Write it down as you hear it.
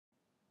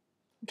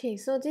Okay,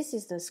 so this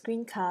is the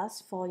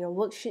screencast for your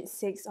worksheet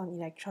 6 on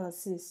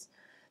electrolysis.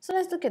 So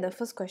let's look at the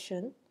first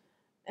question.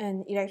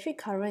 An electric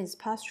current is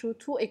passed through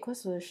two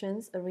aqueous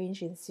solutions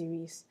arranged in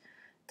series.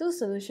 Two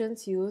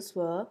solutions used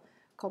were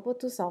copper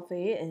 2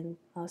 sulfate and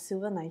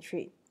silver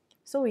nitrate.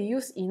 So we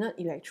use inert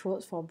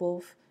electrodes for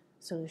both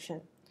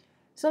solutions.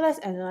 So let's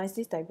analyze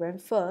this diagram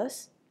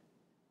first.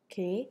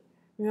 Okay,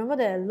 remember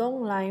that a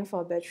long line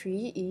for a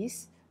battery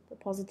is the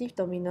positive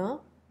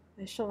terminal,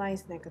 and short line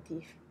is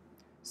negative.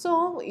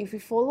 So if we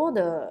follow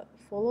the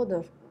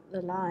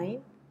line,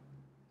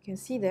 you can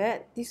see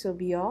that this will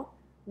be your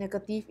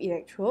negative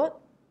electrode.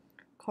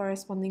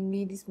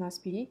 Correspondingly, this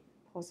must be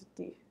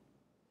positive.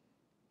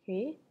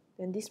 Okay,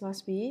 then this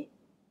must be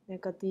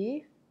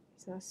negative,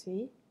 this must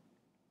be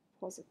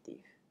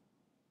positive.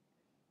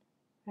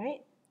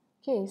 Right?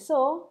 Okay,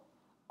 so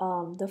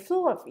the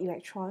flow of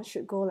electrons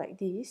should go like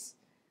this,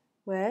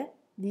 where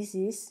this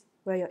is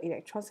where your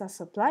electrons are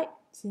supplied,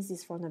 since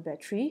it's from the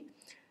battery.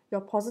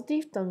 Your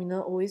positive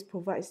terminal always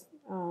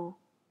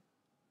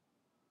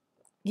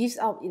gives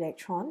out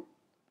electron,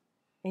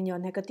 and your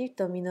negative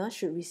terminal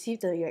should receive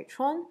the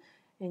electron,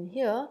 and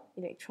here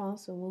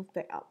electrons will move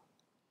back up.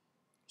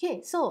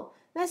 Okay, so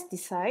let's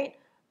decide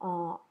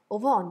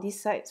over on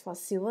this side for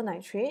silver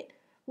nitrate,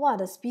 what are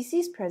the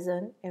species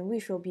present and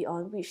which will be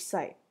on which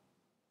side.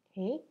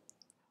 Okay,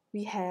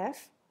 we have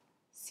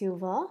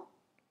silver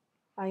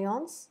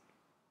ions,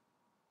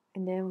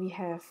 and then we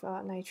have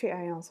nitrate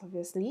ions,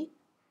 obviously.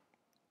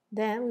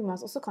 Then we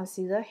must also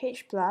consider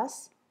H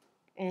plus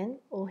and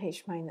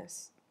OH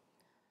minus.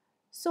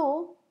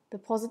 So the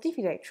positive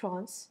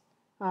electrons,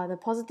 the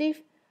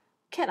positive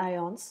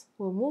cations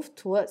will move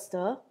towards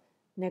the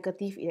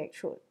negative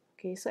electrode.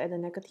 Okay, so at the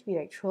negative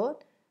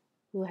electrode,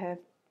 we'll have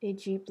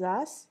Ag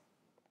plus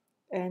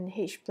and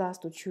H plus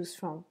to choose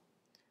from.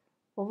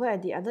 Over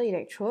at the other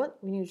electrode,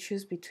 we need to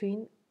choose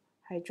between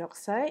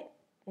hydroxide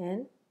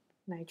and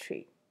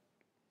nitrate.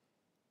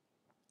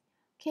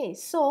 Okay,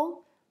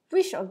 so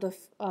which of the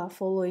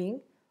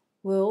following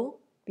will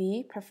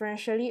be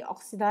preferentially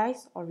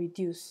oxidized or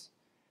reduced?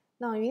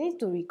 Now you need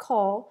to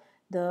recall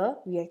the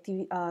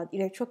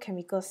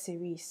electrochemical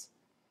series.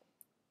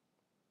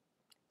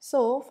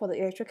 So for the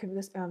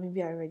electrochemical,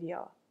 maybe I already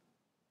are.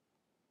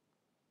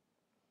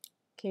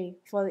 Okay,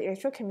 for the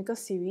electrochemical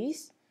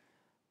series,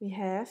 we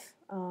have,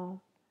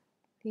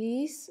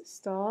 please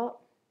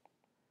stop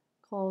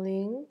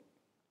calling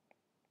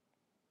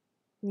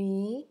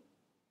me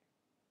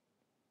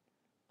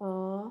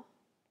a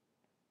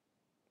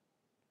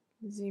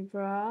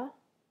zebra.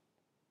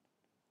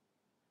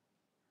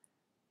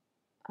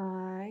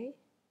 I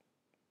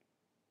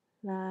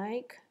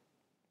like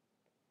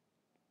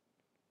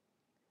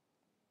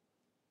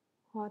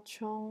Hua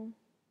Chong.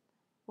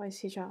 What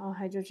is H? Oh,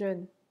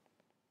 hydrogen.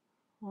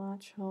 Hua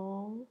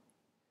Chong.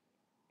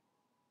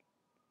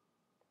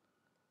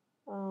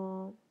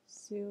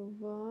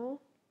 Silver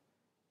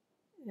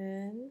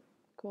and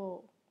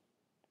gold.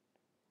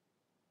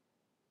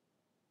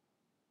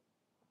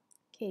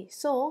 Okay,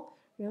 so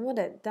remember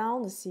that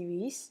down the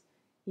series,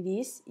 it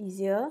is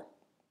easier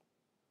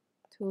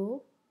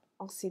to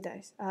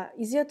oxidize,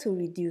 easier to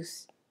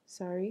reduce.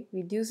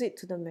 Reduce it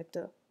to the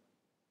metal.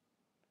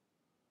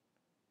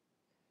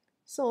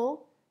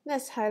 So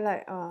let's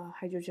highlight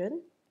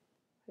hydrogen.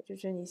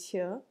 Hydrogen is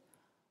here.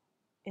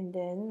 And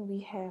then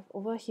we have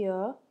over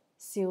here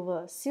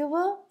silver.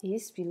 Silver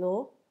is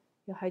below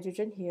your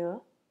hydrogen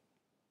here.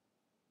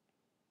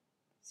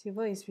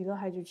 Silver is below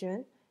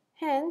hydrogen.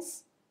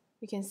 Hence,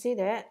 we can say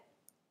that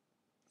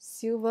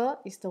silver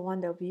is the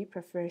one that will be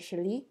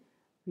preferentially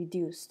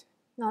reduced.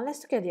 Now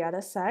let's look at the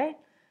other side.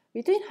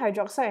 Between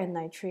hydroxide and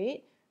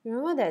nitrate,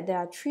 remember that there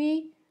are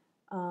three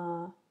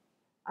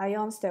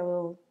ions that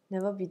will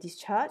never be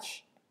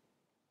discharged.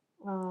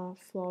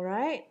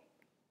 Fluoride.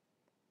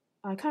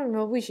 I can't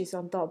remember which is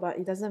on top, but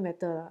it doesn't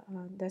matter.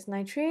 There's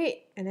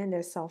nitrate and then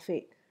there's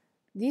sulfate.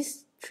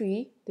 These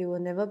three, they will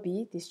never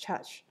be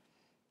discharged.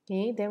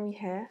 Okay, then we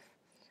have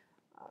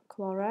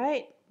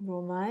chloride,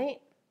 bromide,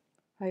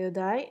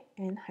 iodide,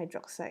 and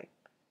hydroxide.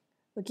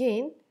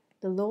 Again,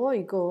 the lower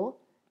you go,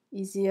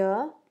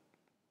 easier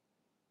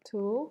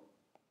to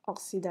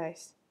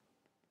oxidize.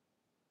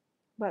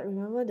 But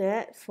remember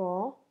that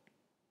for,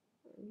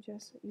 let me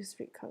just use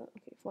red color.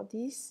 Okay, for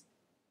these,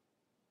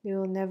 they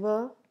will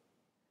never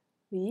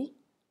be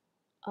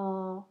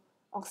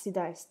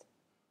oxidized.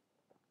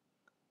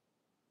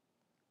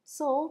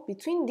 So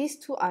between these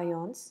two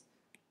ions,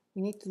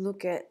 we need to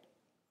look at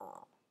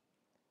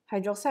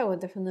hydroxide will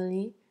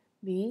definitely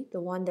be the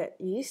one that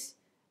is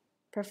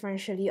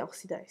preferentially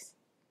oxidized.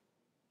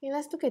 Okay,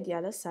 let's look at the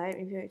other side.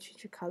 Maybe I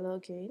change the color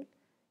again,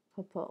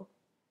 purple.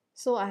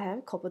 So I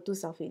have copper 2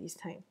 sulfate this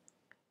time.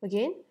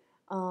 Again,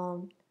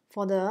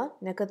 for the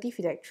negative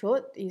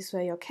electrode is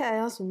where your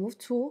cations will move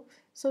to.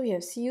 So we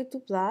have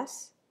Cu2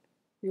 plus,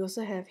 we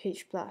also have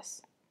H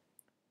plus.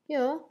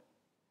 Here,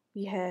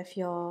 we have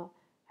your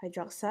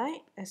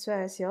hydroxide as well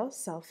as your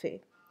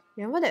sulfate.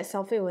 Remember that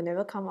sulfate will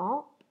never come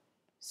out,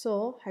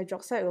 so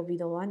hydroxide will be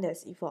the one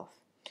that's evolved.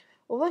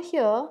 Over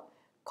here,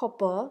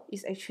 copper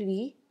is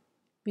actually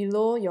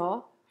below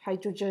your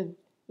hydrogen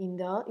in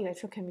the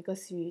electrochemical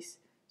series.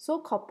 So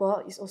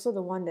copper is also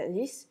the one that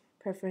is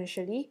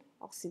preferentially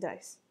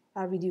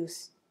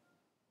reduced.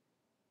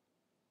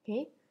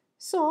 Okay,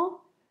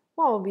 so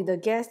what will be the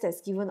gas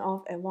that's given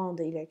off at one of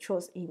the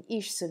electrodes in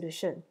each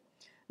solution?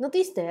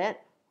 Notice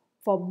that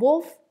for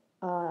both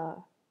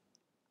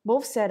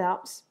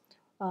setups,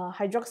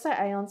 hydroxide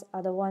ions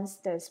are the ones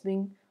that's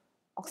being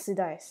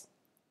oxidized.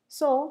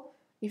 So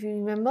if you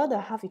remember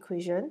the half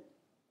equation,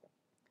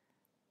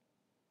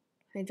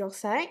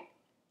 hydroxide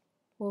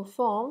will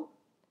form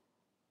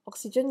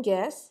oxygen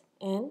gas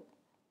and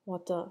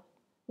water.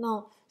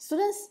 Now,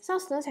 some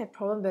students have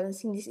problem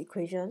balancing this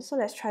equation, so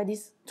let's try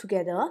this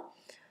together.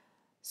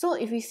 So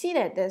if we see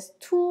that there's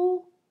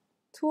two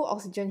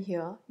oxygen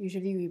here,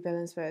 usually we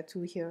balance by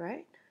 2 here,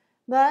 right?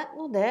 But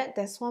note that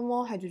there's one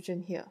more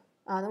hydrogen here,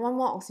 one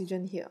more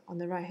oxygen here on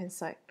the right hand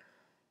side.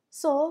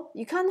 So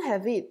you can't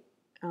have it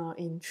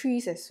in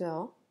 3s as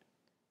well.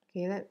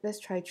 Okay, let's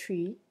try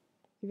 3.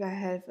 If I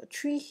have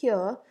 3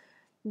 here,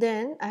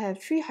 then I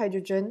have 3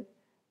 hydrogen,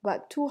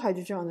 but 2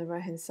 hydrogen on the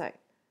right hand side.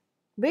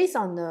 Based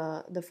on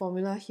the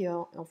formula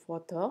here of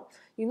water,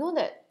 you know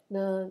that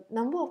the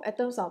number of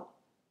atoms of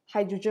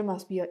hydrogen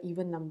must be an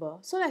even number.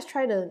 So let's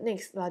try the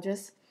next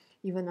largest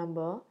even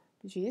number,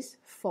 which is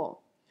 4.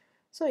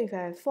 So if I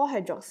have 4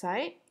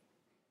 hydroxide,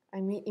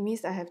 it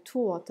means I have 2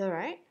 water,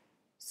 right?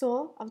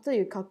 So after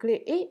you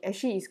calculate 8,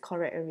 actually is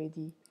correct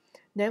already.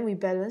 Then we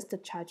balance the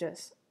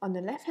charges. On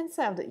the left hand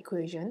side of the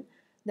equation,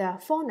 there are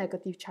 4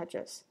 negative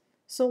charges.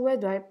 So where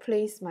do I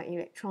place my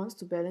electrons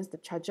to balance the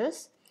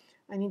charges?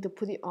 I need to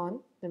put it on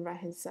the right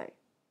hand side.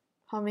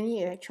 How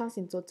many electrons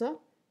in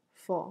total?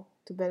 4,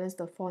 to balance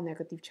the 4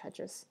 negative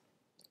charges.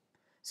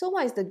 So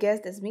what is the gas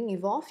that's being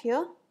evolved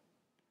here?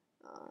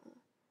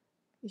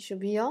 It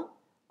should be your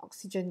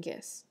oxygen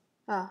gas.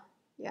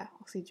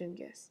 Oxygen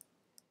gas.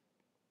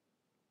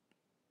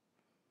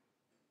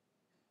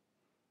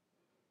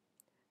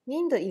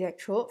 Name the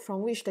electrode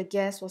from which the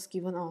gas was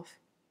given off.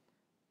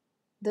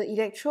 The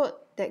electrode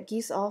that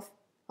gives off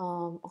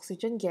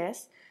oxygen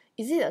gas,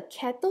 is it a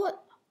cathode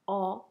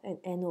or an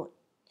anode?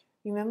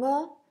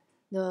 Remember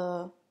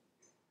the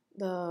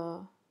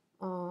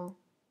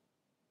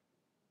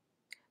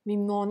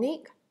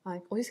mnemonic?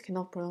 I always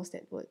cannot pronounce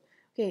that word.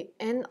 Okay,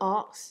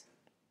 N-ox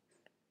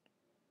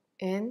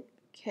and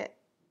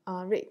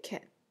red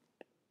cat.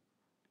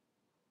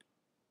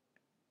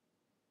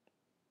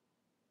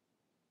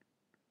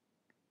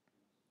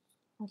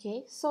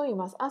 Okay, so you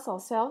must ask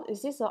ourselves,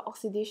 is this an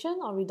oxidation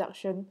or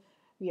reduction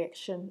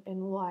reaction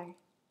and why?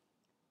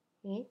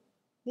 Okay,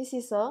 this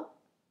is a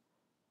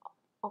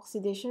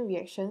oxidation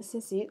reaction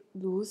since it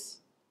loses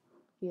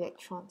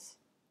electrons.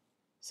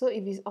 So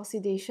if it's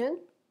oxidation,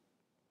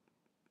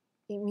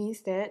 it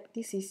means that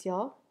this is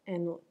your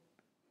anode.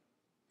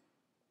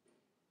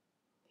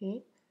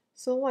 Okay,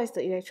 so what is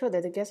the electrode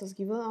that the gas was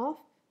given off?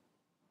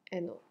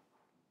 Anode.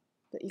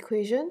 The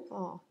equation,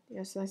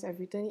 yes, I've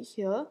written it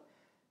here.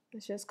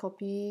 Let's just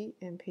copy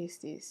and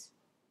paste this.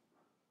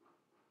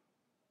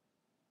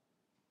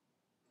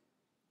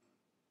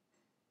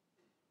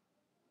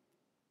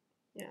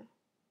 Yeah.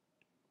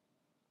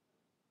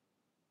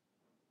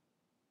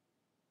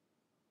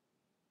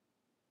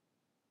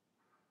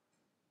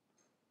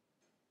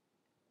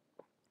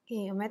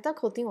 Okay, a metal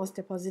coating was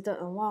deposited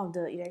on one of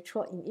the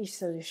electrode in each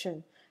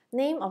solution.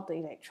 Name of the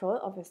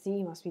electrode,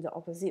 obviously it must be the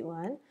opposite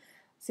one.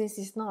 Since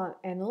it's not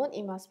an anode,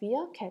 it must be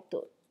a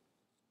cathode.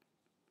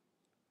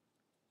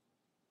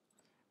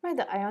 Write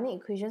the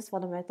ionic equations for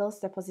the metals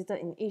deposited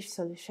in each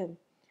solution.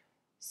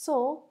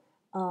 So,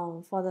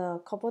 for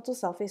the copper 2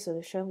 sulfate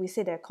solution, we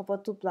say that copper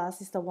 2 plus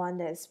is the one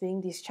that's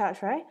being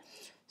discharged, right?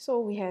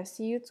 So we have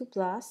Cu2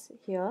 plus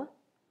here,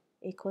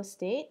 aqueous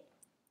state.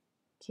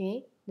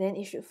 Okay, then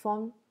it should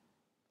form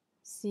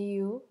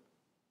Cu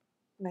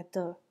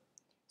metal.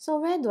 So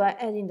where do I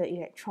add in the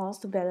electrons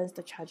to balance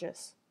the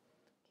charges?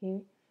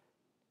 Okay,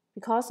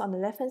 because on the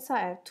left hand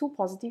side I have 2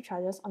 positive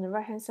charges, on the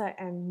right hand side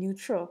I'm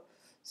neutral.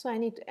 So I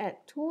need to add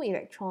 2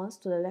 electrons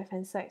to the left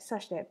hand side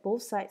such that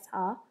both sides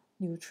are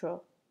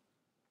neutral.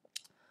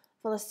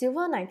 For the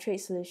silver nitrate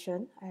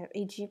solution, I have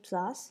Ag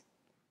plus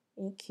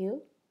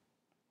Aq,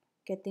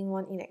 getting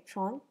 1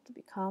 electron to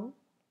become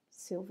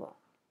silver.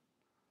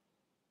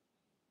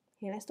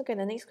 Okay, let's look at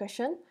the next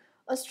question.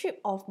 A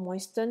strip of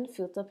moistened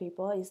filter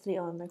paper is laid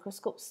on a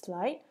microscope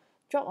slide.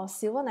 Drop of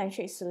silver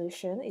nitrate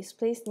solution is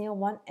placed near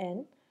one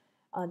end.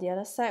 On the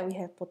other side, we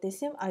have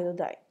potassium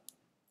iodide.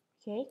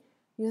 Okay,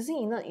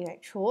 using inert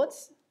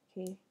electrodes.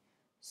 Okay,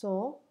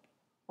 so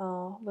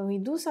when we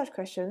do such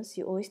questions,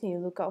 you always need to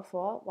look out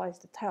for what is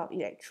the type of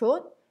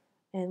electrode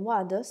and what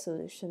are the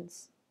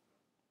solutions.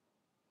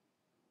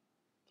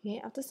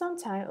 Okay, after some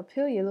time, a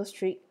pale yellow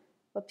streak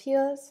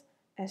appears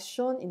as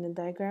shown in the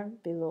diagram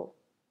below.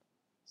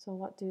 So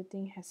what do you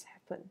think has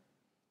happened?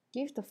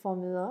 Give the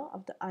formula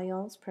of the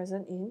ions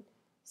present in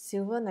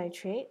silver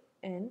nitrate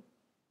and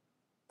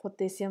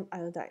potassium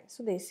iodide.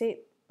 So they said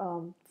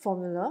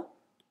formula.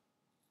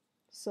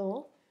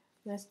 So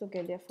let's look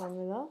at their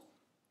formula.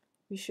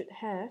 We should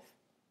have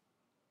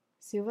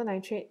silver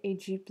nitrate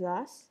Ag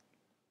plus,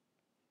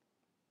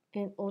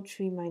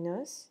 NO3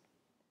 minus.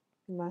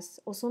 You must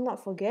also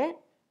not forget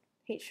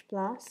H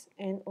plus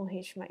and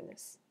OH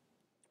minus.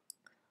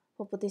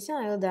 For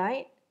potassium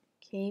iodide,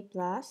 K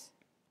plus,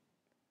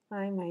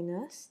 I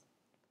minus,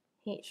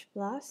 H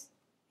plus,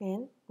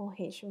 and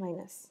OH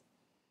minus.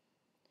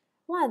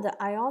 What are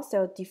the ions that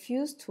will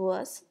diffuse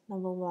towards,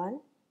 number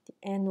one, the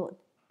anode?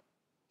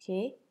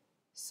 Okay,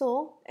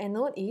 so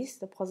anode is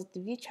the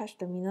positively charged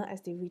terminal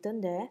as they've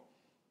written there.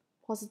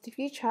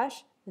 Positively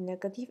charged, the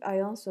negative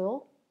ions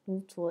will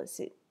move towards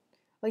it.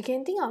 Or you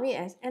can think of it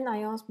as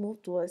anions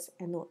move towards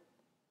anode.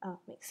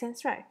 Makes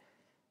sense, right?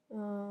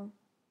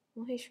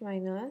 OH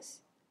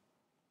minus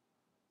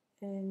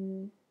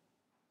and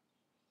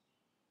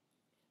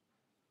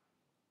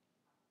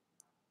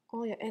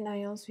all your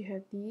anions, we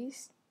have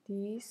these.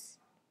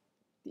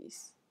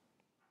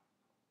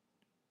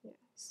 Yeah,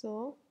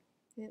 so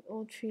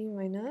NO3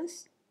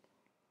 minus,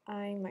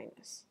 I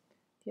minus.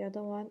 The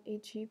other one,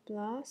 Ag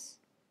plus,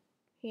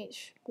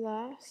 H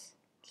plus,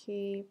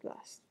 K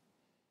plus.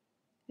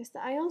 As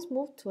the ions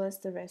move towards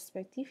the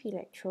respective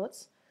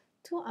electrodes,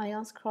 two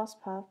ions cross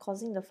paths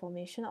causing the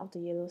formation of the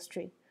yellow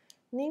streak.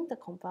 Name the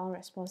compound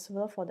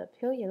responsible for the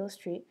pale yellow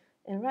streak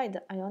and write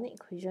the ionic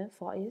equation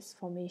for its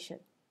formation.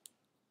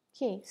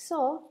 Okay,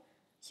 so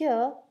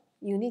here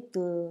you need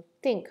to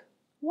think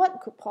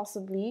what could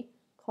possibly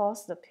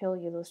cause the pale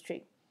yellow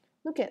streak.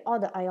 Look at all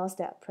the ions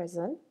that are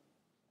present.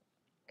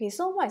 Okay,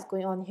 so what is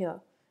going on here?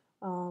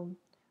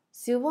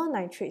 Silver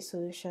nitrate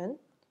solution.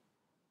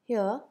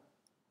 Here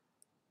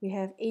we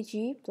have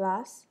Ag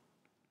plus,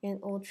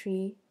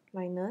 NO3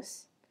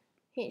 minus,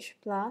 H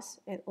plus,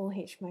 and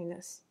OH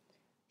minus.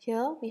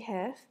 Here we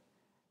have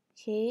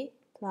K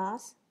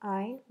plus,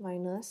 I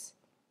minus,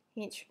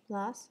 H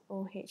plus,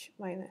 OH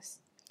minus.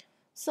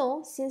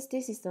 So since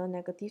this is the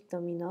negative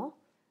terminal,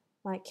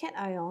 my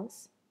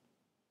cations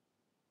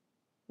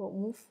will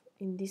move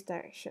in this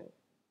direction.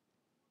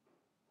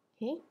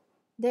 Okay,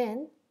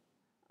 then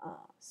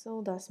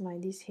so does my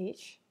this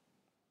H.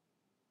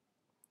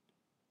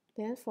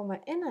 Then for my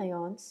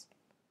anions,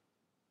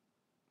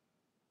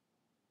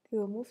 they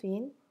will move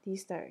in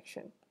this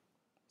direction.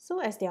 So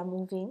as they are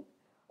moving,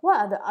 what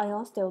are the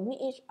ions that will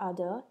meet each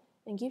other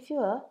and give you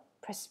a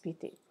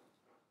precipitate?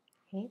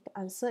 Okay, the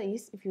answer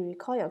is, if you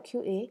recall your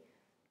QA,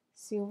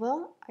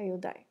 silver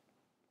iodide.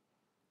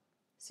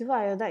 Silver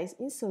iodide is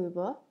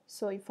insoluble,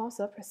 so it forms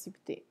a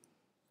precipitate.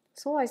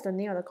 So what is the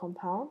name of the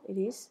compound? It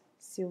is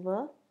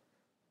silver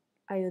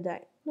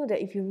iodide. Note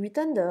that if you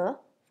written the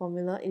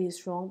formula, it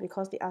is wrong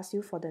because they ask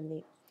you for the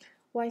name.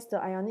 What is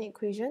the ionic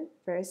equation?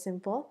 Very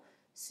simple.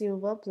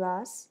 Silver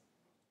plus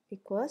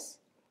equals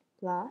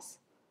plus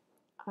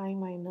I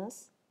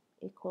minus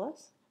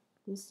equals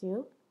gives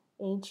you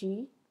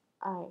AgI,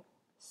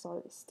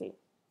 solid state.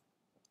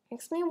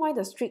 Explain why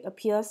the streak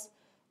appears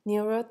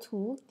nearer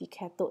to the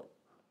cathode.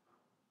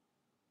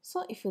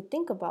 So if you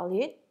think about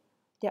it,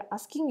 they're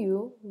asking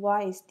you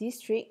why is this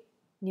streak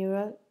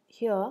nearer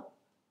here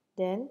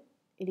than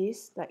it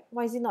is, like,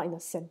 why is it not in the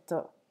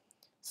center?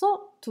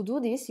 So to do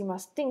this, you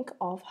must think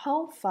of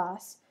how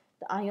fast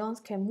the ions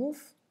can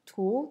move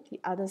to the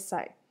other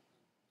side.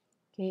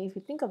 Okay, if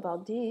you think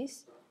about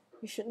this,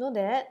 you should know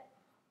that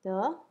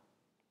the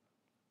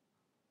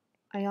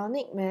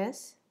ionic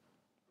mass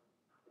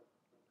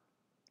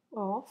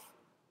of,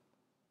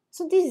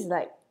 so this is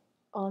like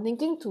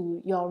linking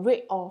to your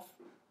rate of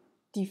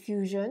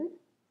diffusion.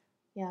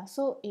 Yeah,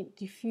 so it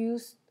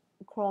diffused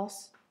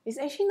across, it's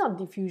actually not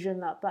diffusion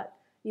lah, but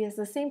it has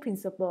the same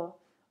principle.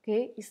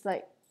 Okay, it's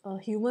like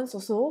humans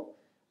also,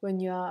 when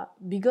you are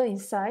bigger in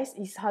size,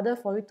 it's harder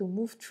for you to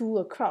move through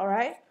a crowd,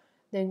 right,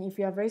 than if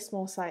you are very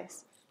small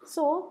size.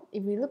 So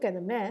if we look at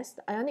the mass,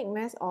 the ionic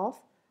mass of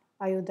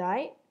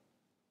iodide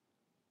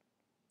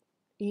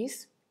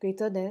is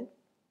greater than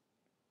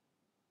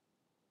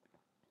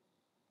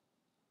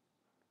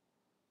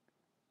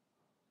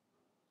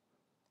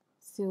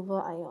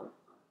silver ion.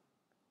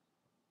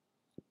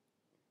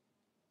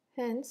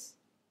 Hence,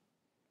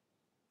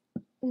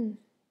 the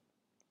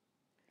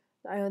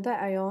iodide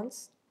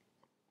ions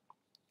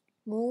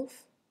move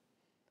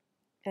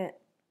at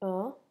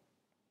a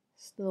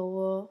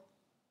slower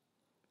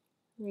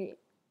rate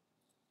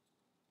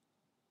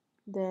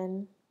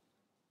than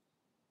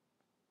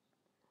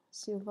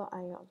silver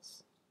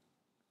ions.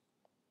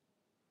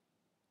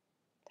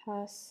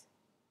 Thus,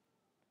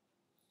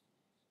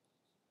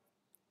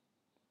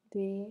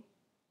 they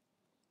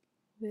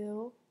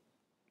will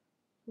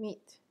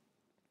meet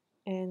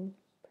and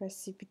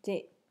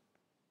precipitate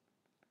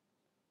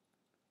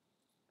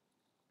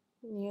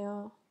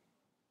near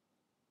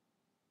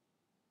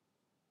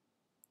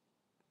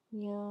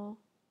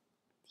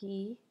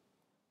the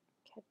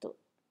cathode.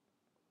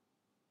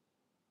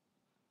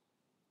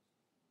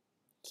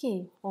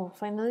 Okay,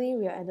 finally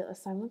we are at the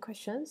assignment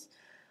questions.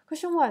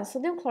 Question 1.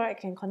 Sodium chloride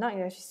can conduct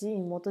electricity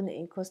in molten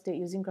and aqueous state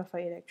using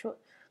graphite electrode.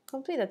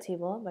 Complete the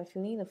table by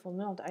filling the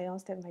formula of the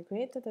ions that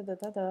migrate.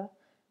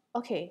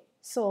 Okay,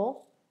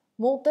 so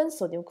molten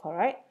sodium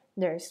chloride,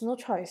 there is no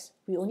choice.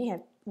 We only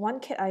have one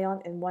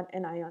cation and one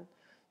anion.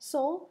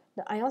 So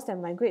the ions that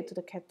migrate to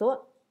the cathode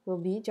will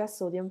be just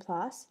sodium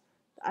plus.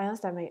 The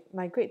ions that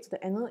migrate to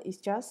the anode is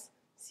just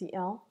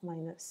Cl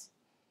minus.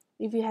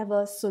 If you have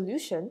a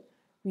solution,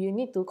 we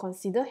need to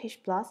consider H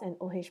plus and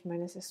OH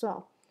minus as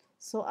well.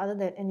 So other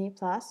than Na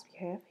plus, we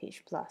have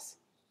H plus.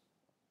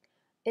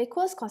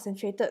 Aqueous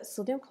concentrated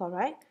sodium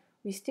chloride,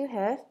 we still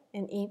have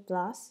Na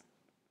plus,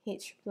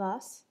 H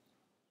plus.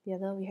 The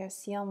other we have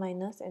Cl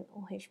minus and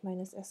OH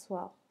minus as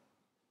well.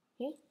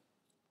 Okay.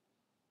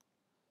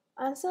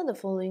 Answer the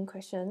following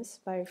questions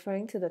by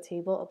referring to the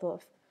table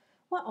above.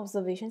 What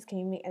observations can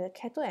you make at the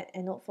cathode and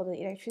anode for the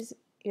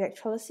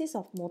electrolysis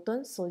of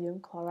molten sodium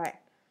chloride?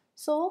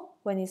 So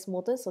when it's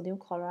molten sodium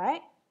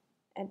chloride,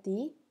 at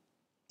the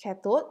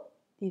cathode,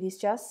 it is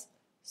just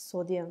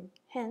sodium.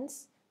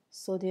 Hence,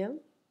 sodium.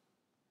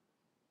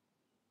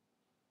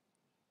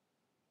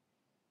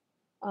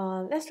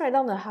 Let's write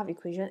down the half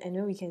equation and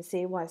then we can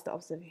say what is the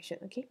observation.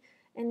 Okay,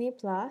 Na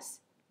plus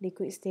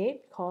liquid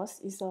state,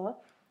 because it's a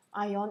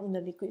ion in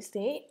the liquid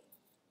state,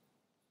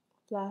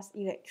 plus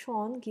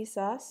electron gives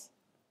us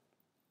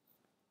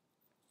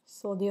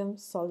sodium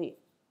solid.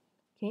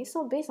 Okay,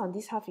 so based on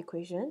this half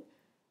equation,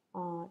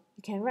 you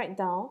can write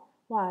down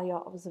what are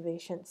your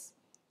observations.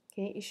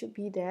 Okay, it should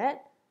be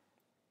that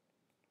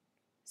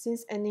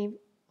since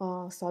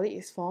Na solid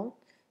is formed,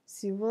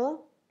 silver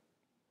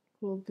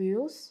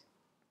globules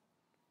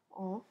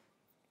of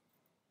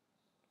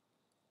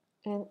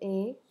Na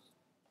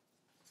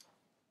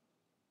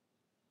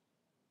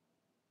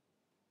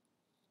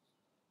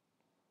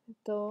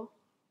metal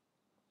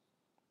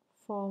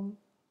form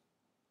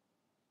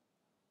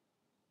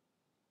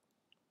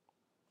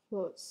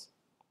floats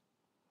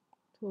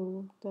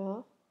to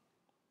the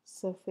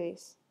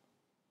surface.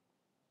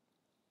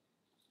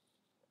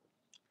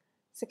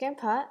 Second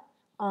part,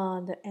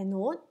 the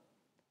anode.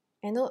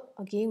 Anode,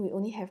 again, we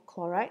only have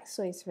chloride,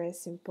 so it's very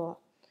simple.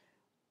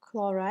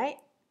 Chloride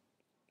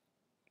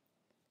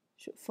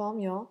should form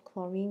your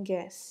chlorine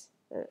gas.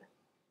 To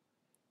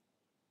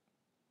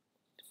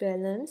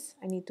balance,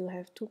 I need to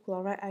have 2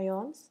 chloride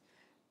ions.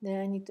 Then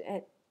I need to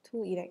add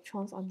 2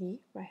 electrons on the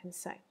right hand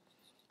side.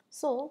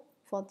 So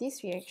for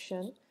this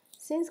reaction,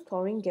 since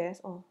chlorine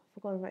gas, I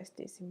forgot to write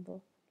this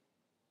symbol.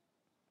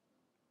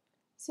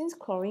 Since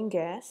chlorine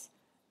gas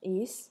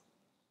is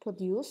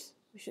produced,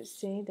 we should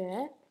say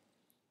that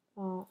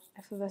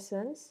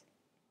effervescence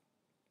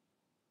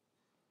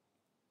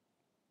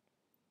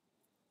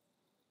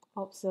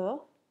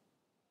observed.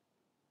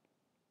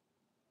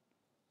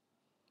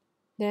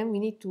 Then we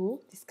need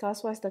to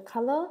discuss what is the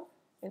color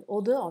and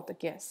odor of the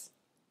gas.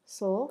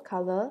 So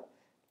color,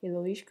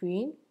 yellowish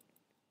green.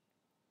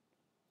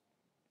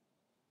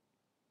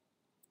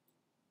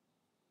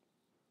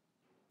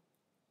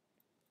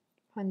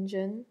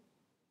 Pungent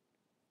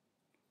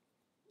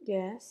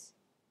gas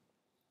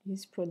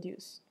is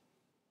produced.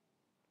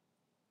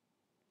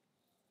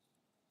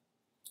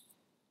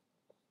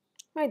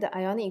 Write the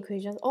ionic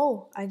equations.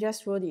 Oh, I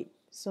just wrote it.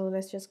 So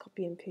let's just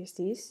copy and paste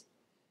this.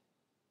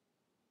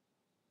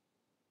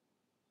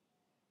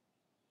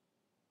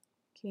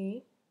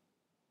 Okay.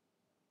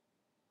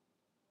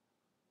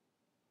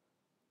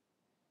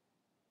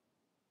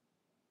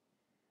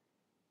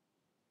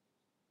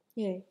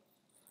 Yay.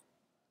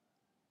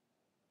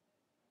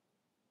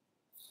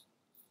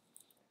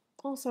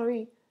 Oh,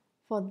 sorry.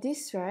 For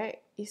this, right,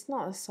 it's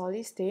not a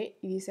solid state,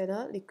 it is at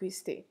a liquid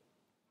state.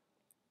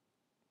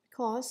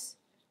 Because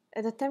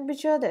at the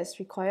temperature that's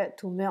required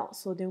to melt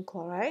sodium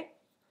chloride,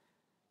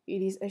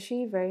 it is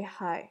actually very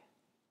high.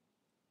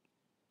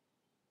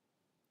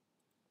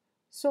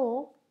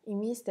 So it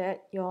means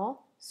that your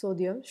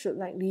sodium should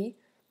likely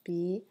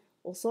be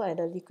also at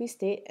the liquid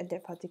state at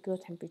that particular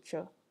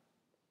temperature.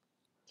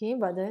 Okay,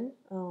 but then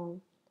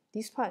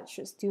this part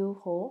should still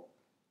hold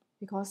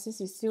because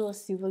this is still a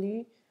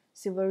silvery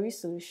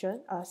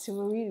solution,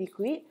 silvery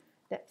liquid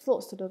that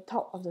floats to the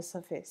top of the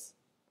surface.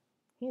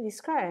 Okay,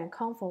 describe and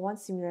account for one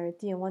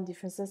similarity and one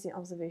differences in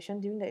observation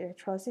during the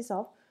electrolysis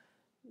of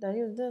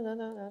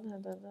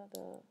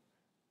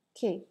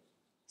Okay,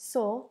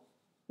 so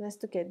let's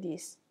look at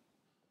this.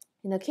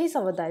 In the case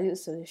of a dilute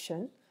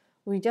solution,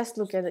 we just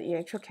look at the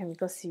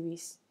electrochemical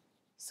series.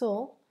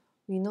 So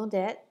we know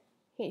that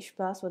H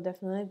plus will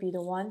definitely be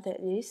the one that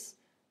is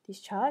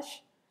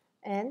discharged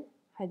and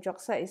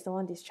hydroxide is the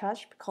one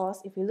discharged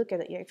because if we look at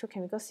the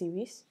electrochemical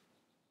series,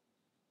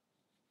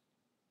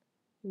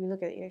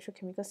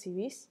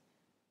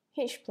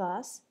 H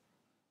plus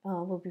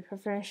will be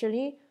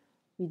preferentially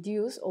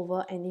reduced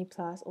over Na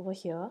plus over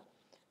here,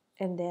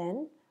 and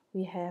then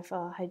we have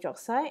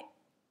hydroxide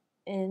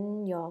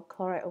and your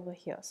chloride over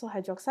here. So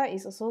hydroxide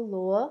is also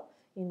lower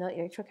in the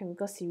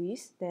electrochemical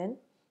series than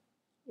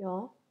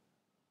your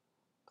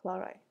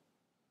chloride.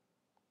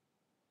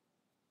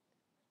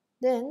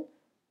 Then,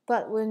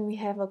 but when we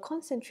have a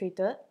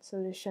concentrated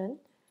solution,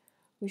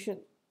 we should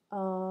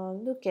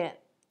look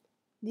at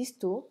these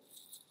two.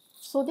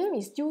 Sodium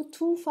is still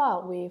too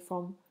far away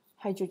from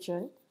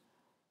hydrogen,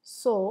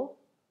 so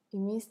it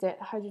means that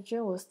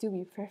hydrogen will still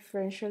be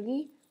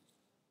preferentially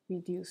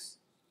reduced.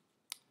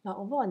 Now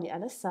over on the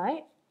other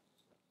side,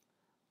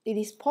 it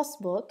is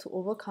possible to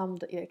overcome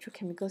the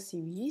electrochemical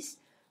series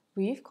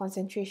with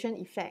concentration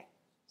effect.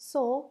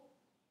 So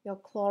your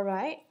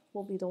chloride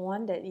will be the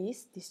one that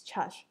is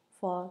discharged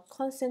for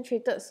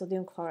concentrated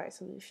sodium chloride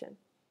solution.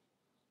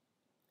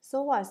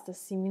 So what is the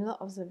similar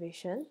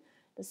observation?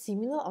 The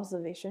similar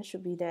observation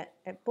should be that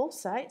at both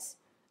sides,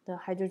 the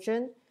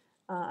hydrogen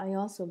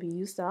ions will be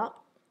used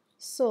up.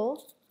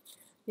 So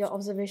your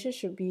observation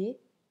should be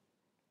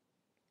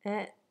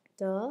at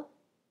the,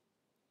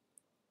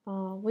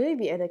 will it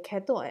be at the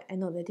cathode or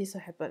anode that this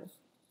will happen?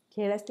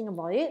 Okay, let's think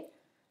about it.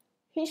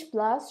 H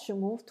plus should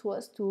move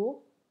towards to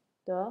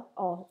the,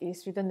 oh,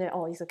 it's written there,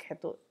 oh, it's a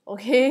cathode.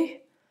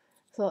 Okay,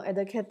 so at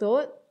the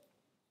cathode,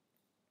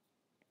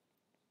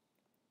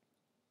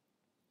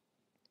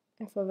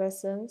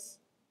 effervescence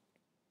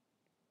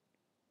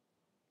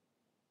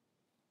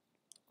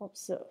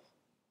observed.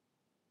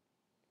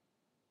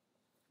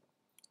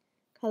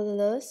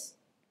 Colorless,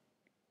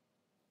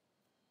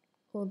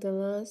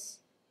 odorless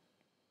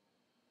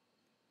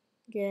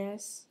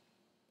gas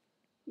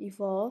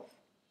evolve,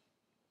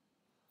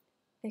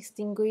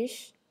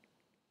 extinguish,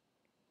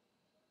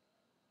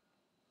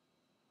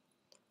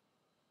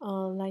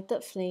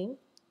 lighted flame,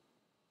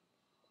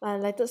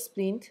 lighted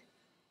splint,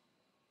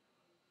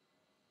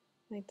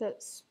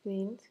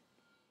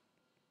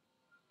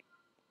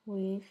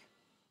 with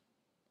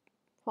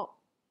pop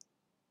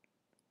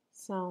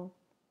sound.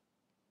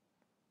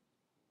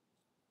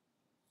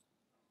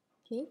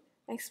 Okay,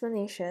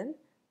 explanation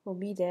will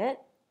be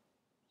that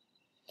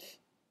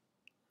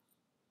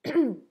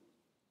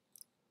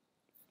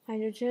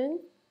hydrogen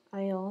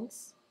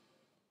ions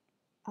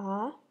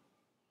are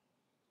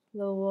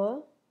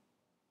lower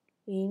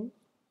in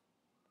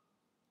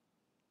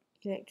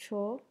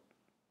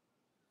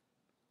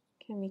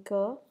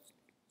electrochemical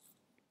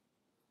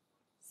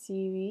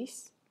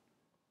series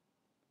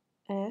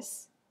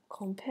as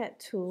compared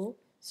to,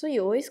 so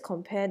you always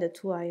compare the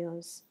two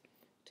ions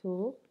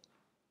to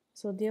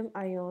sodium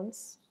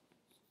ions,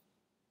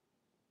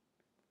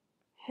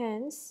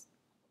 hence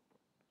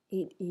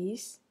it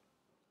is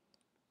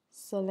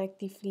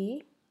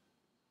selectively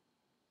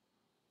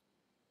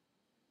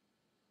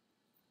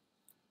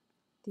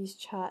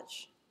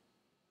discharged.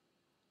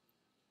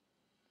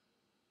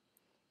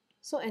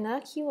 So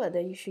another keyword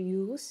that you should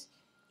use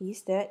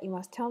is that you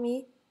must tell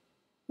me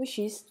which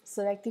is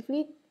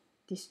selectively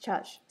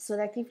discharged,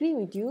 selectively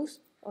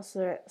reduced or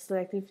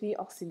selectively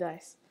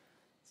oxidized.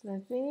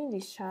 Selectively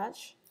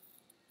discharged,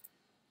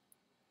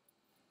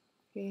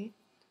 okay,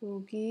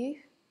 to give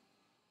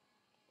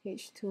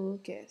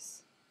H2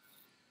 gas.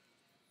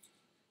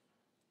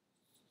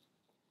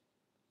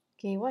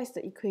 Okay, what is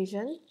the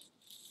equation?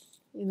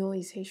 You know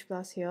it's H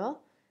plus here.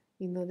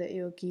 You know that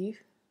it will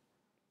give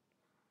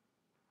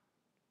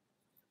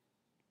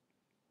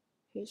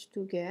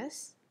H2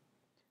 gas.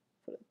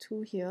 Put a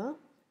 2 here.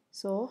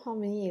 So how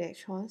many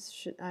electrons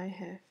should I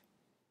have?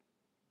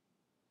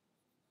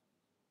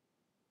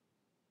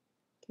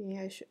 Okay,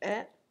 I should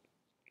add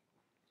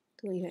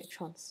 2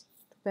 electrons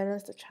to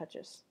balance the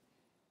charges.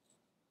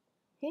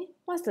 Okay,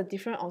 what's the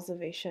different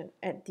observation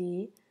at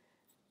the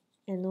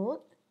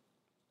anode?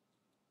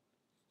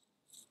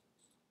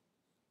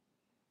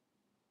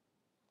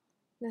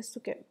 Let's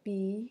look at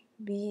B.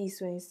 B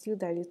is when it's still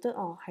diluted,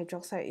 or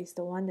hydroxide is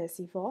the one that's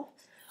evolved.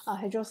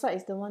 Hydroxide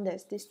is the one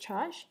that's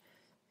discharged.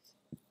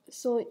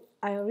 So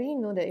I already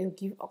know that it will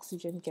give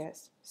oxygen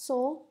gas.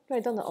 So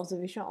write down the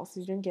observation of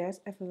oxygen gas,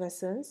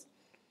 effervescence.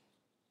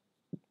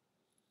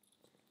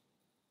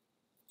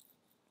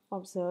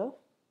 Observe.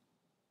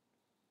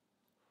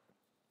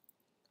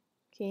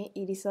 Okay,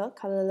 it is a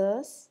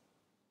colorless,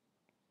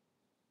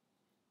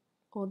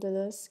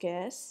 odorless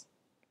gas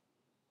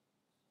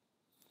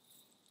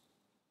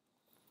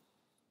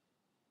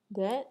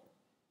that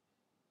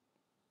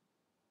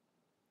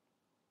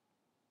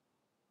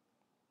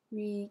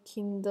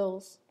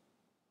rekindles.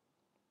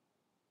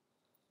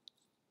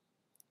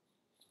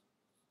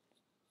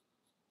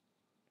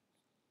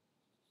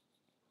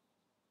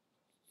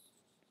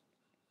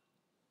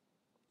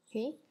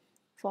 Okay,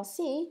 for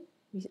C,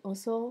 we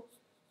also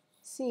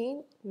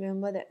see,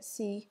 remember that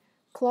C,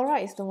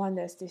 chloride is the one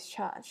that's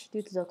discharged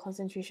due to the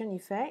concentration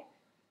effect.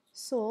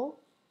 So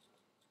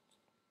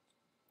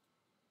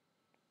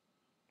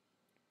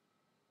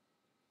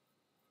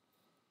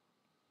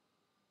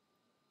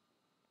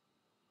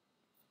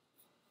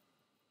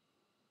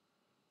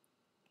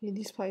okay,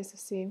 this part is the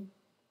same.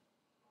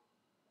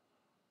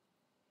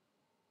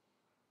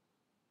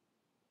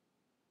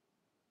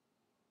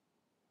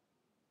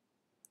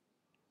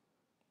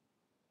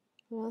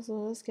 So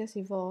let's gas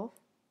evolve.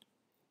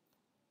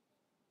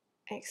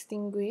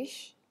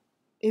 Extinguish.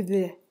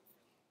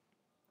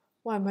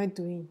 What am I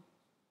doing?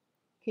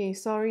 Okay,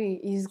 sorry,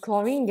 it's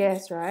chlorine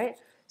gas, right?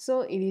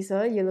 So it is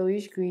a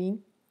yellowish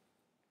green,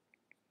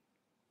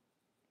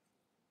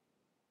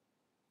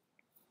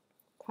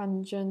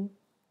 pungent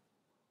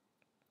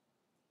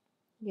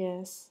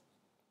gas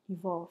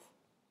evolve.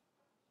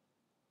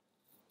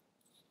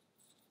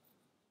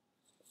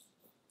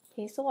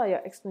 Okay, so what are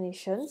your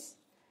explanations?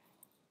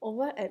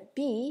 Over at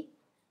B,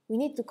 we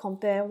need to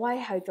compare why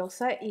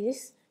hydroxide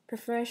is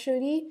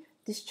preferentially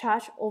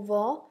discharged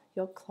over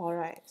your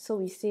chloride. So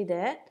we say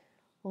that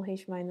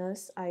OH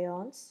minus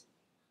ions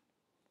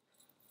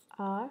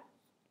are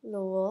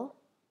lower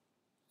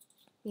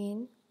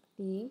in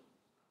the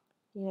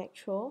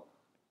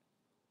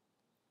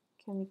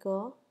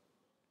electrochemical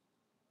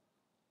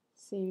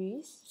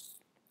series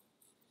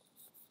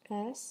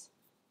as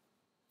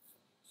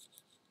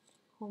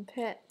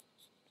compared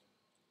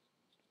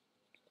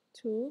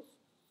to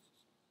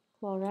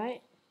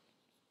chloride,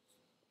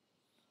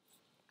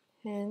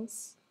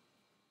 hence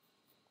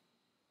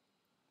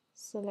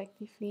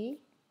selectively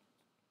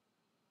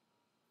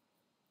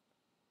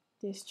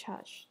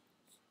discharged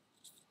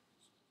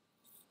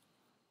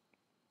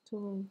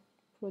to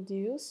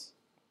produce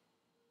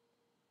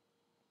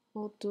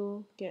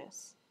O2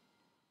 gas.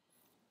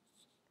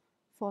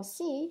 For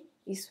C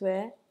is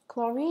where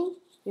chloride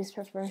is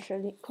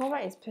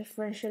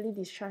preferentially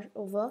discharged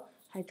over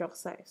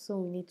hydroxide. So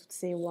we need to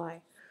say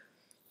why.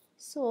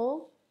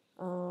 So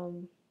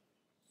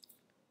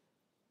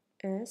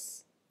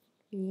as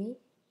the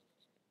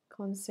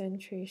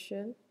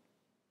concentration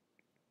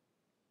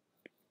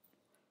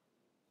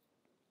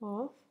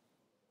of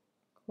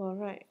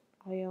chloride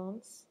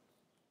ions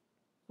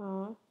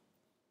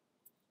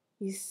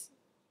is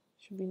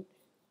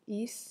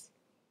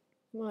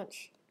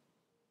much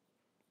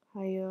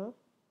higher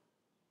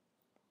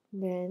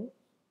than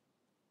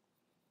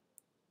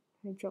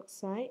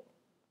hydroxide,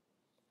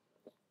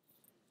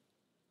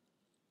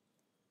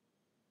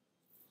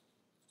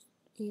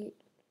 it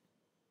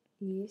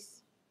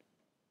is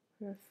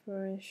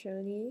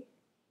preferentially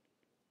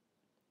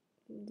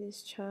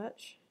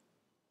discharged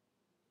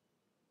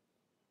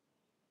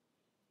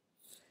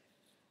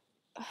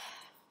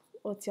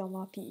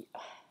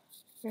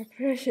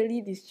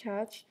preferentially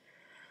discharged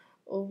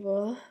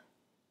over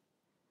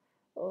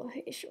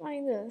OH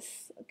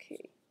minus.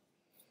 Okay,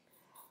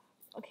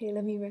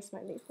 let me rest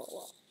my leg for a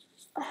while.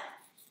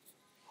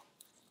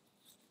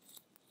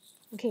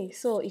 Okay,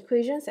 so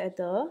equations at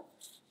the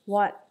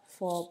what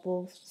for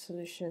both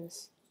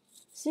solutions.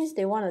 Since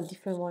they want a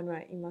different one,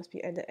 right, it must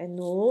be at the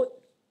anode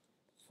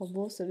for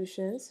both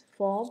solutions.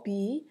 For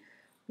B,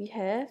 we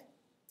have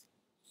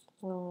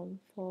for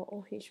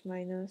OH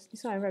minus,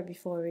 this one I read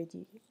before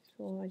already,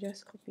 so I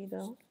just copy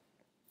down.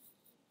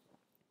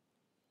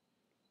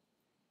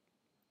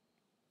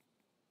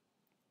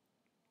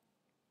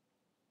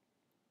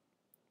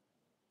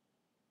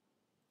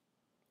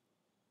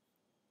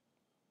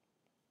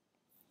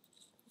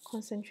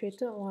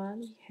 Concentrated one,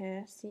 we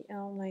have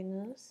Cl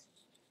minus,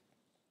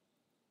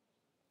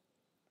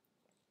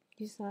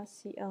 these are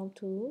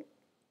Cl2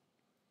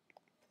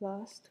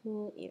 plus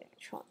 2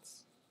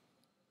 electrons.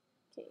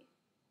 Okay,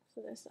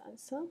 so that's the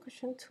answer.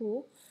 Question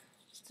 2.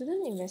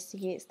 Student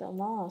investigates the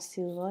amount of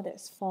silver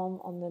that's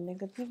formed on the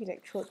negative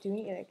electrode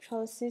during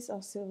electrolysis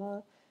of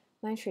silver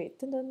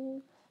nitrate.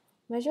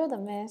 Measure the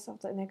mass of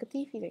the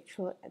negative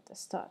electrode at the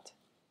start.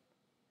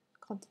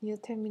 Continue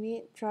 10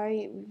 minutes, dry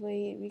it,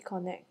 weigh it,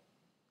 reconnect.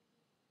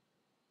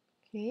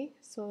 Okay,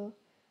 so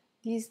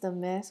this is the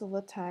mass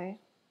over time.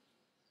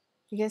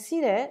 You can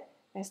see that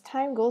as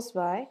time goes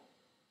by,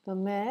 the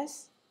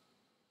mass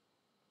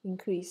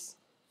increase.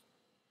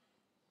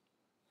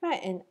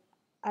 Write an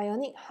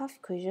ionic half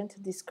equation to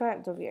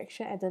describe the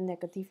reaction at the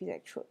negative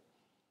electrode.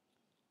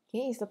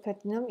 Okay, it's the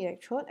platinum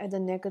electrode at the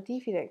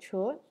negative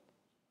electrode.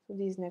 So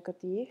this is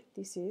negative,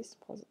 this is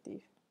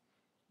positive.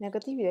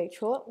 Negative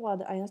electrode, what are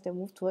the ions that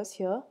move towards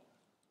here?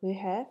 We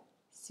have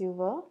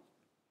silver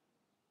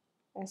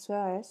as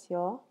well as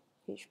your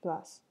H+.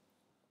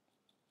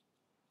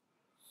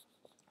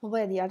 Over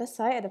at the other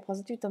side, at the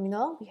positive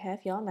terminal, we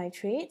have your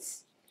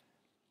nitrates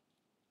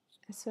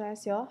as well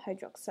as your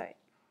hydroxide.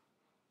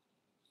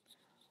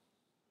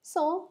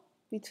 So,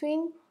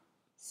 between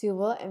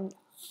silver and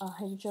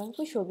hydrogen,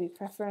 which will be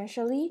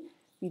preferentially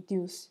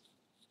reduced?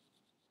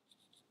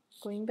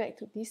 Going back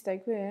to this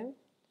diagram,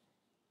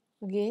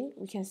 again,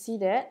 we can see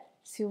that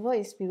silver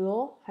is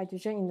below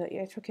hydrogen in the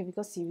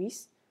electrochemical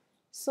series.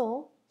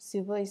 So,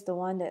 silver is the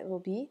one that will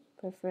be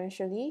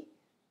preferentially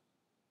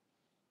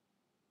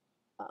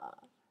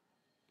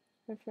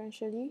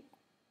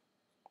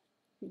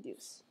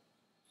reduced.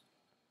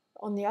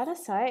 On the other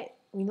side,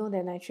 we know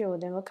that nitrate will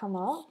never come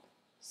out,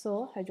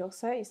 so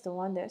hydroxide is the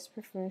one that's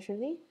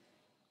preferentially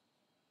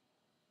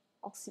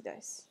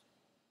oxidized.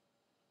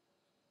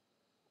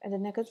 At the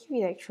negative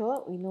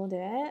electrode, we know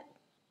that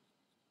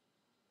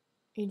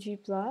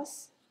Ag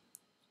plus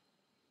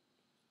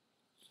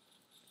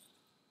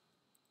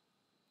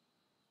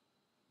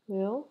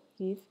will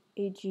give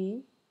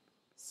Ag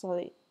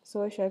solid.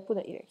 So where should I put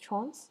the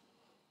electrons?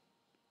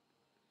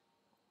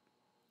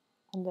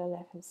 On the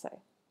left hand side.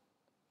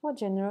 What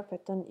general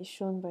pattern is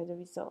shown by the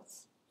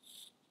results?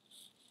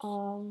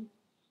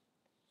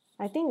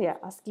 I think they are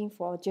asking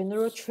for a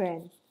general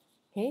trend.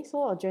 Okay,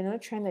 so a general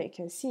trend that you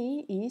can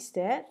see is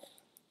that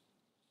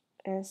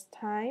as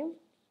time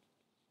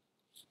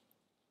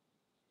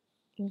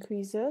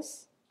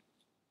increases,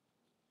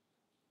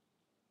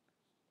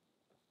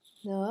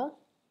 the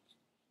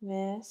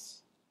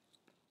mass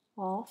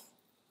of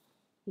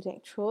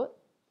electrode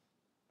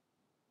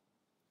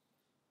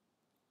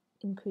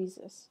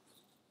increases.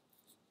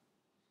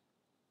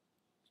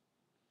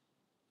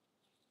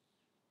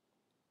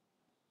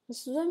 The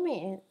student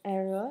made an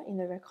error in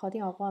the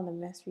recording of one of the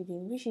mass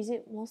reading. Which is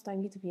it most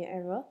likely to be an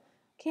error?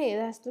 Okay,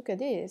 let's look at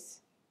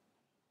this.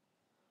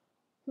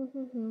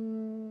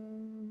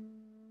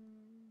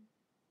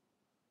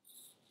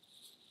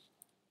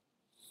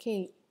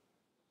 Okay,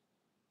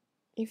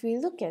 if we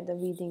look at the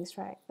readings,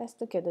 right, let's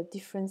look at the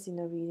difference in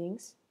the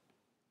readings.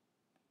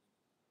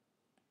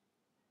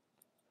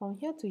 From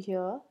here to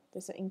here,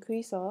 there's an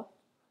increase of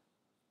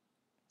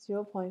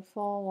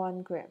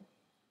 0.41 gram.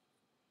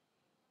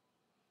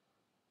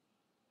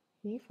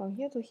 Okay, from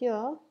here to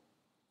here,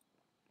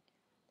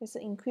 there's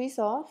an increase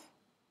of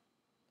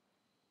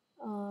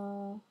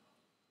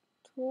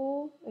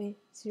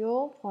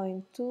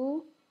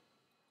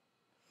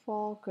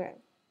 0.24 gram.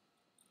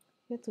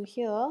 Here to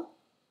here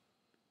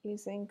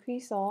is an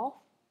increase of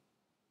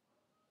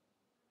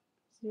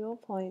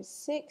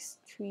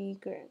 0.63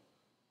 gram.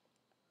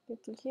 Here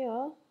to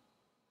here,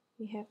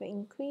 we have an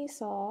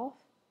increase of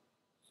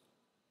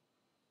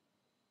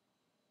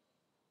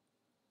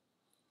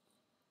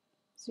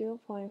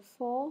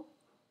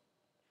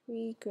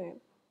 0.43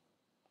 gram,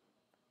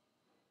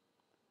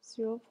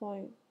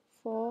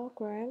 0.4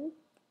 gram,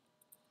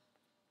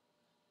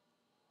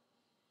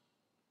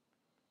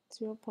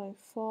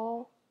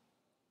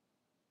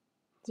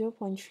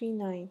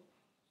 0.39.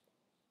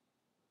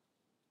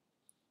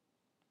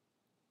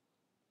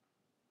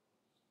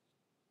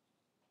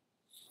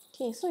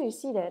 Okay, so you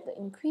see that the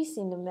increase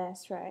in the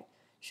mass, right,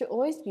 should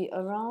always be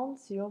around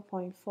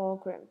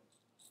 0.4 gram.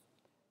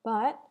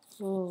 But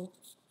we'll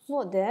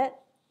note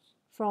that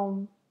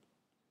from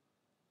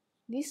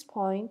this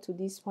point to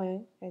this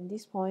point and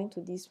this point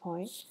to this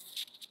point,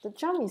 the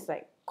jump is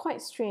like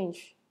quite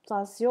strange,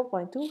 plus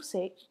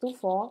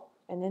 0.24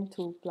 and then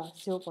 2 plus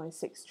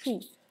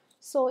 0.63.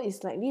 So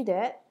it's likely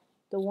that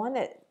the one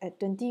at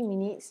 20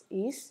 minutes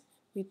is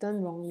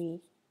written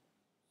wrongly.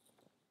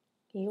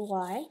 Okay,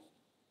 why?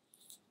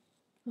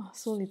 Oh,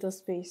 so little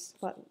space,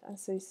 but the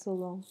answer is so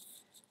long.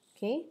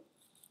 Okay,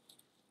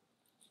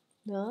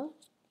 the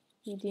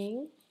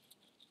reading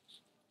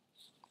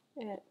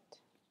at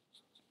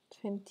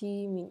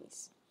 20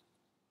 minutes.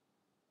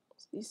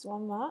 So this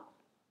one mark.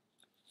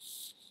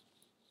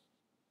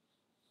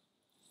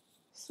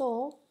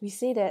 So we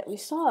say that we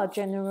saw a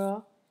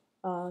general,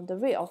 the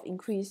rate of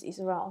increase is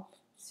around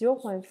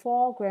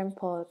 0.4 gram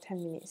per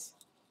 10 minutes.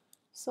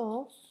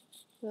 So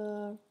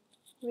the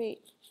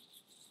rate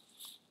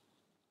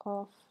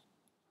of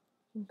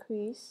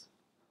increase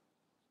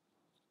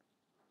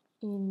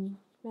in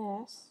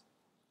mass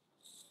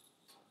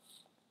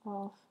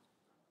of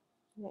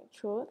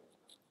electrode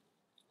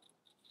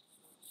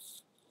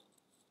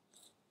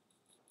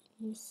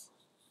is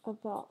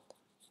about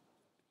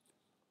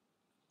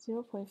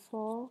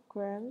 0.4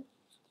 gram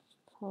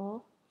per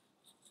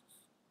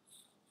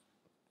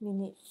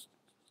minute.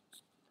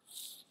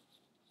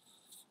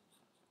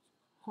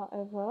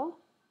 However,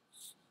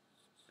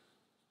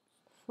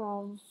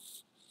 from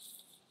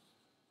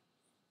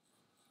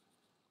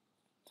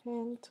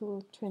 10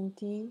 to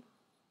 20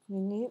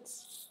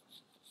 minutes,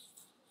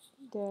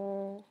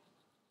 there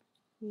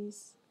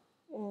is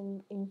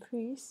an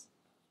increase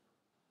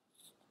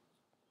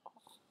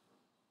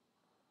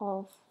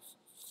of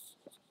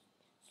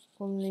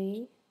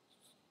only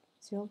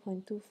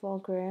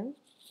 0.24 gram,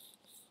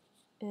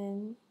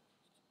 and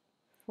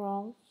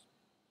from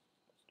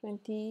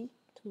 20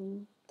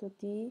 to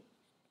 30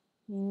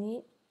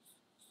 minutes,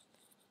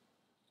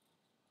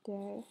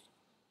 there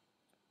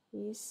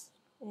is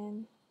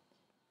an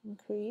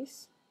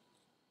increase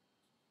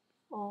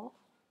of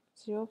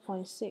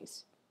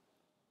 0.6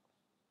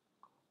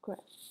 gram.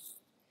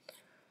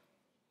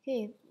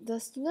 Okay, the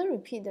student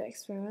repeat the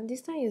experiment,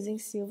 this time using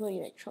silver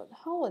electrode.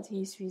 How would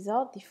his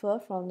result differ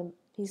from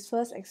his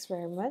first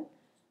experiment?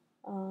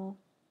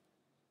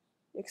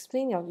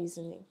 Explain your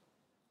reasoning.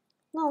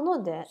 Now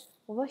note that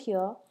over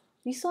here,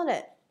 we saw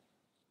that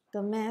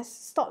the mass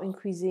stopped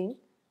increasing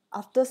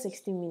after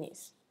 60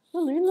 minutes.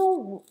 Now, do you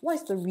know what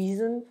is the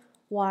reason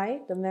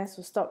why the mass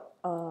will stop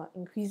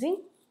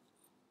increasing?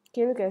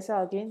 Okay, look at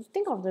yourself again.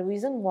 Think of the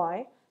reason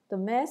why the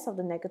mass of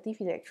the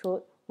negative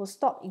electrode will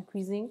stop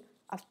increasing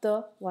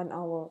after 1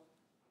 hour.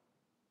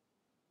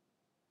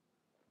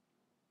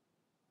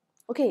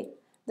 Okay,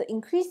 the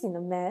increase in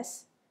the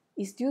mass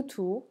is due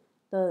to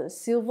the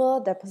silver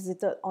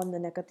deposited on the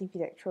negative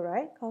electrode,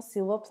 right? Because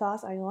silver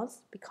plus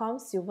ions become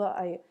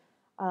silver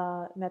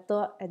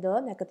metal at the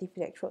negative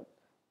electrode.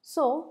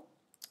 So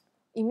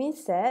it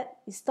means that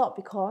it stopped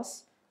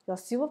because your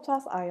silver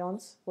plus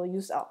ions were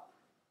used up.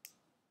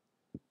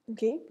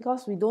 Okay,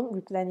 because we don't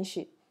replenish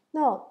it.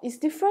 Now, it's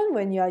different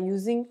when you are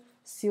using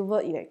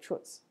silver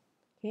electrodes.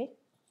 Okay,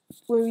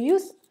 when we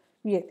use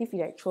reactive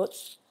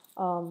electrodes,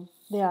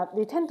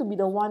 they tend to be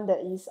the one that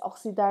is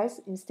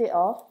oxidized instead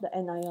of the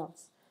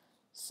anions.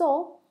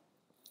 So,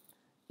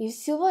 if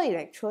silver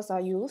electrodes are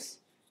used,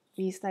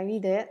 it's likely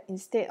that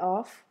instead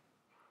of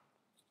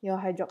your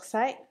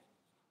hydroxide,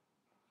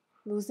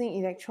 losing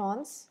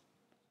electrons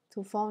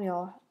to form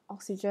your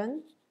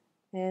oxygen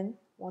and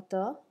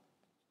water,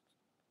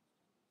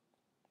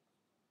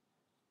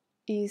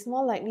 it is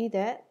more likely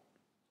that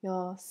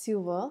your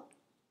silver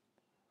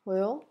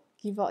will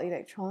give out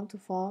electron to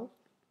form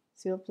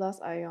silver plus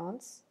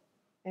ions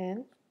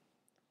and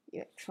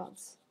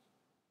electrons.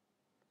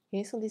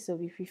 Okay, so this will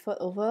be preferred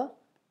over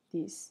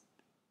this.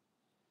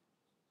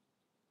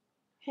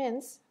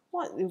 Hence,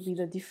 what will be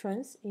the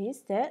difference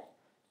is that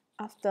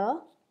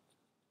after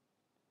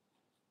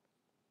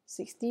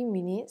 60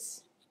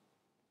 minutes,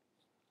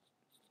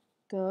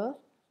 the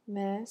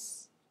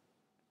mass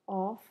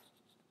of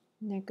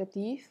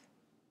negative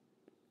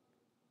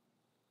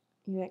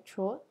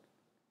electrode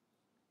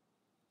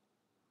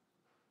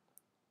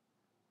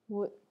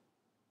would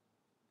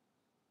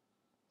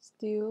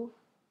still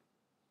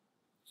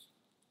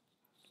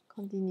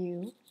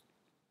continue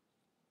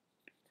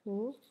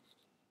to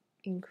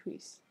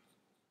increase.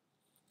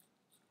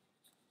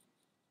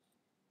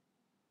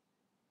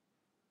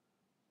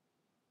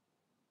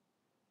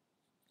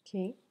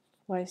 Okay,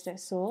 why is that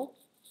so?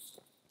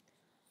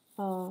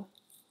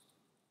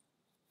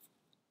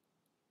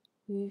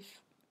 With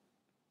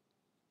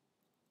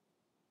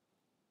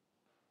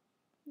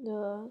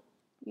the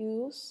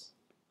use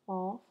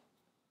of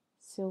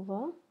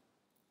silver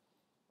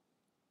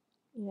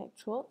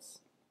electrodes,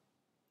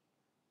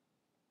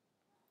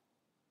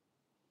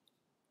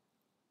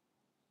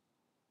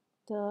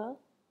 the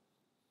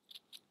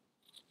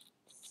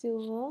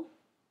silver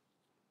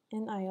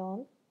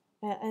anion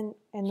and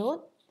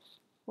anode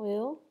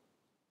will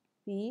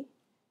be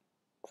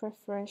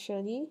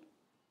preferentially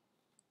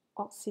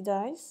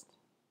oxidized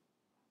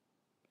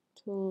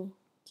to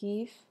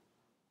give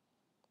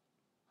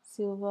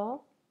silver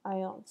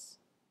ions.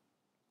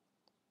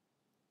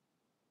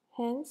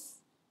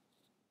 Hence,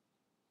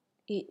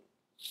 it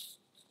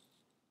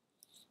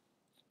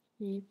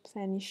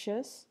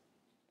replenishes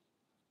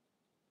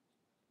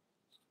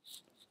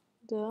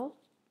the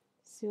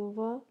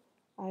silver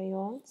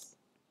ions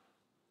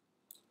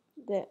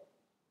that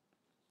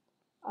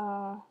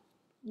are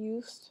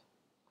used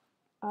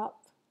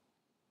up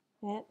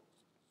at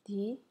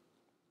the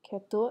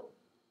cathode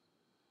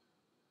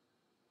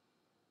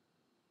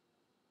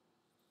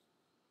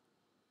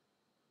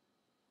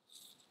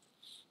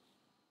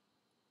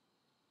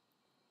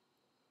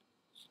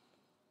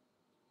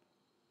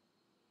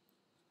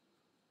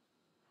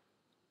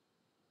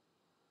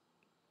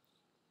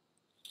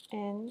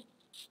and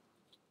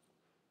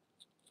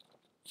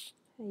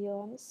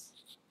ions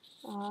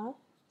are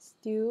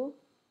still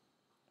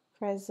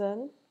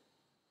present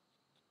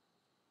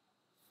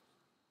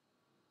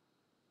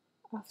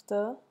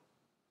after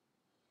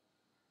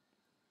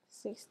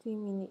 60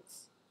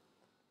 minutes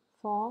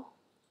for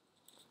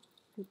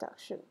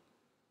reduction.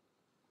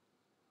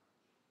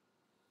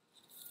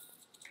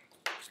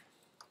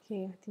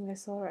 Okay, I think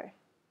that's all right.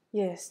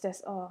 Yes,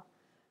 that's all.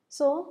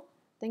 So,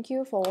 thank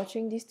you for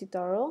watching this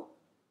tutorial.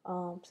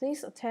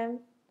 Please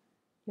attempt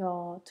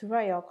to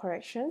write your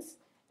corrections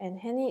and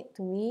hand it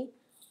to me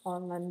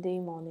on Monday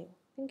morning.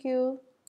 Thank you.